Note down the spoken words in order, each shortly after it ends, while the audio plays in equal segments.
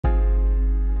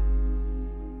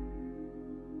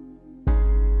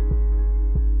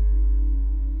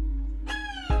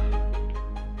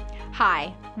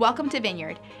Hi, welcome to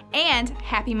Vineyard, and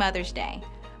happy Mother's Day.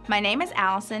 My name is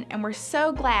Allison, and we're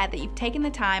so glad that you've taken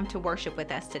the time to worship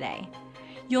with us today.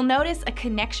 You'll notice a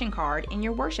connection card in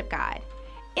your worship guide.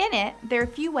 In it, there are a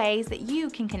few ways that you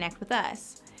can connect with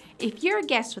us. If you're a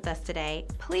guest with us today,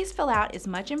 please fill out as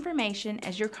much information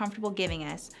as you're comfortable giving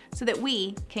us so that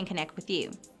we can connect with you.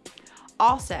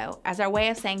 Also, as our way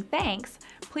of saying thanks,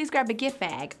 please grab a gift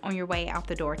bag on your way out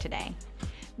the door today.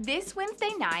 This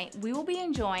Wednesday night, we will be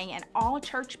enjoying an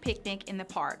all-church picnic in the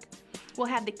park. We'll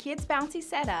have the kids' bouncy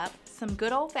set up, some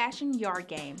good old-fashioned yard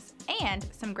games, and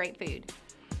some great food.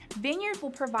 Vineyard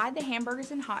will provide the hamburgers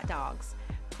and hot dogs.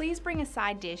 Please bring a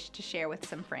side dish to share with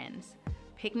some friends.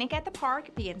 Picnic at the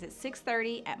Park begins at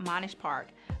 6:30 at Monash Park,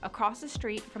 across the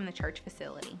street from the church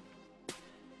facility.